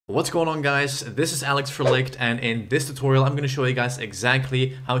What's going on, guys? This is Alex for Licked, and in this tutorial I'm going to show you guys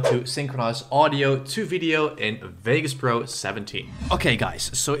exactly how to synchronize audio to video in Vegas Pro 17. Okay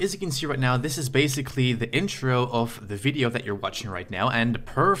guys, so as you can see right now, this is basically the intro of the video that you're watching right now, and the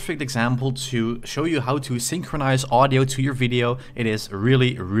perfect example to show you how to synchronize audio to your video. It is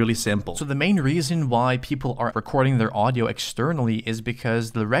really simple. So the main reason why people are recording their audio externally is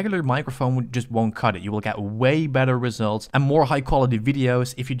because the regular microphone just won't cut it. You will get way better results and more high quality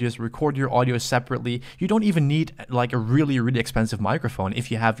videos if you just record your audio separately. You don't even need like a really expensive microphone.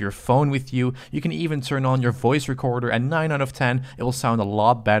 If you have your phone with you, you can even turn on your voice recorder, and 9 out of 10 it will sound a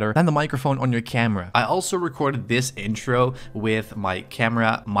lot better than the microphone on your camera. I also recorded this intro with my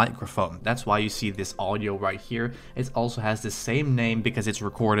camera microphone. That's why you see this audio right here. It also has the same name because it's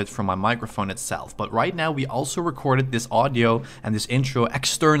recorded from my microphone itself. But right now we also recorded this audio and this intro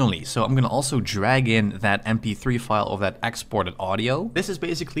externally. So I'm gonna also drag in that MP3 file of that exported audio. This is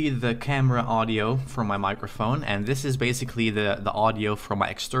basically the camera audio from my microphone, and this is basically the audio from my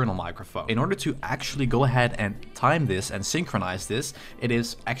external microphone. In order to actually go ahead and time this and synchronize this, it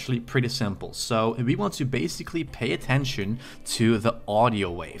is actually pretty simple. So we want to basically pay attention to the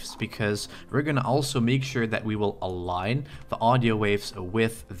audio waves, because we're gonna also make sure that we will align the audio waves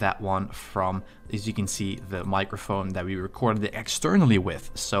with that one from, as you can see, the microphone that we recorded it externally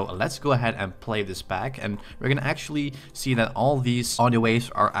with. So let's go ahead and play this back, and we're gonna actually see that all these audio waves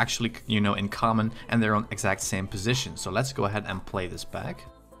are actually, in common, and they're on exact same position. So let's go ahead and play this back.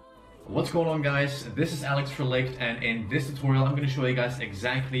 What's going on, guys? This is Alex for Licked, and in this tutorial I'm going to show you guys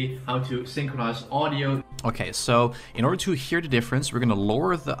exactly how to synchronize audio. Okay, so in order to hear the difference, we're going to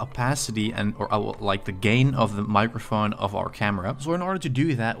lower the opacity or like the gain of the microphone of our camera. So in order to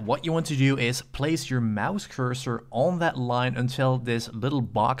do that, what you want to do is place your mouse cursor on that line until this little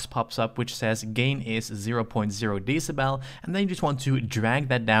box pops up which says gain is 0.0 decibel, and then you just want to drag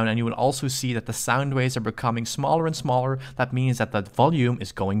that down, and you will also see that the sound waves are becoming smaller and smaller. That means that the volume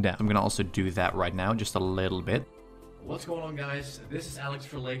is going down. I'm going to also do that right now, just a little bit. What's going on, guys? This is Alex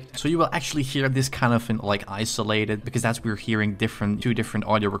for Licked. So you will actually hear this kind of like isolated, because that's we're hearing two different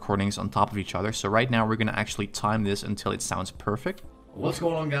audio recordings on top of each other. So right now we're gonna actually time this until it sounds perfect. What's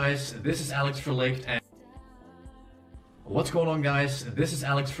going on, guys? This is Alex for Licked, and what's going on, guys? This is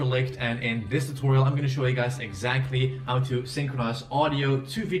Alex for Licked, and in this tutorial I'm going to show you guys exactly how to synchronize audio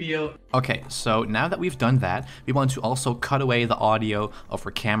to video. Okay, so now that we've done that, we want to also cut away the audio of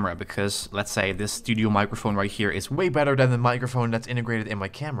our camera, because let's say this studio microphone right here is way better than the microphone that's integrated in my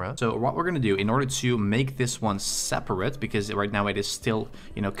camera. So what we're going to do in order to make this one separate, because right now it is still,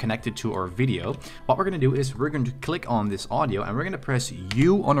 connected to our video, what we're going to do is we're going to click on this audio and we're going to press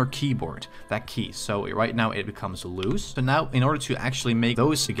U on our keyboard, that key. So right now it becomes loose. So now in order to actually make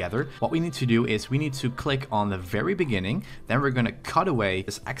those together, what we need to do is we need to click on the very beginning, then we're going to cut away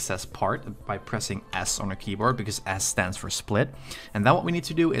this excess part by pressing S on our keyboard, because S stands for split. And then what we need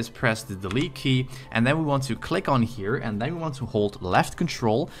to do is press the delete key, and then we want to click on here, and then we want to hold left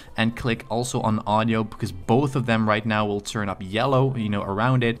control and click also on audio, because both of them right now will turn up yellow,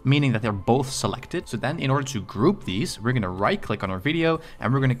 around it, meaning that they're both selected. So then in order to group these, we're going to right click on our video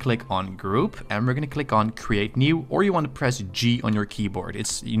and we're going to click on group, and we're going to click on create new, or you want to press G on your keyboard.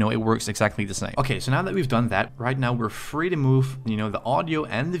 It's, it works exactly the same. Okay, so now that we've done that, right now we're free to move, the audio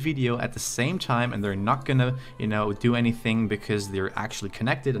and the video at the same time, and they're not gonna, do anything because they're actually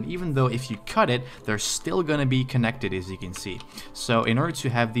connected. And even though if you cut it, they're still gonna be connected, as you can see. So in order to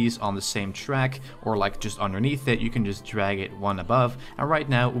have these on the same track, or like just underneath it, you can just drag it one above. And right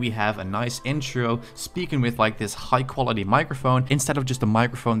now we have a nice intro speaking with like this high quality microphone, instead of just a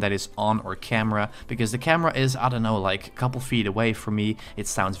microphone that is on our camera, because the camera is, I don't know, like a couple feet away from me. It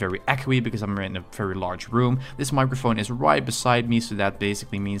sounds very echoey because I'm in a very large room. This microphone is right beside me, so that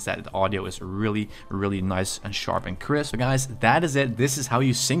basically means that the audio is really nice and sharp and crisp. So guys, that is it. This is how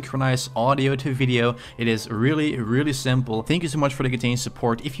you synchronize audio to video. It is really simple. Thank you so much for the continued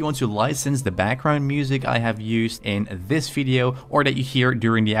support. If you want to license the background music I have used in this video, or that you hear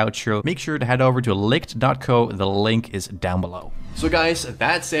during the outro, make sure to head over to licked.co. The link is down below. So guys,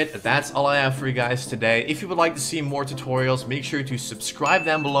 that's it. That's all I have for you guys today. If you would like to see more tutorials, make sure to subscribe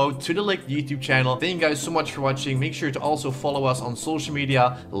down below to the Licked YouTube channel. Thank you guys so much for watching. Make sure to also follow us on social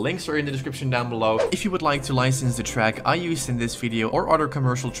media. Links are in the description down below. If you would like to license the track I used in this video or other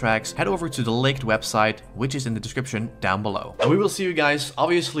commercial tracks, head over to the Licked website, which is in the description down below. And we will see you guys,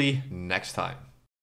 obviously, next time.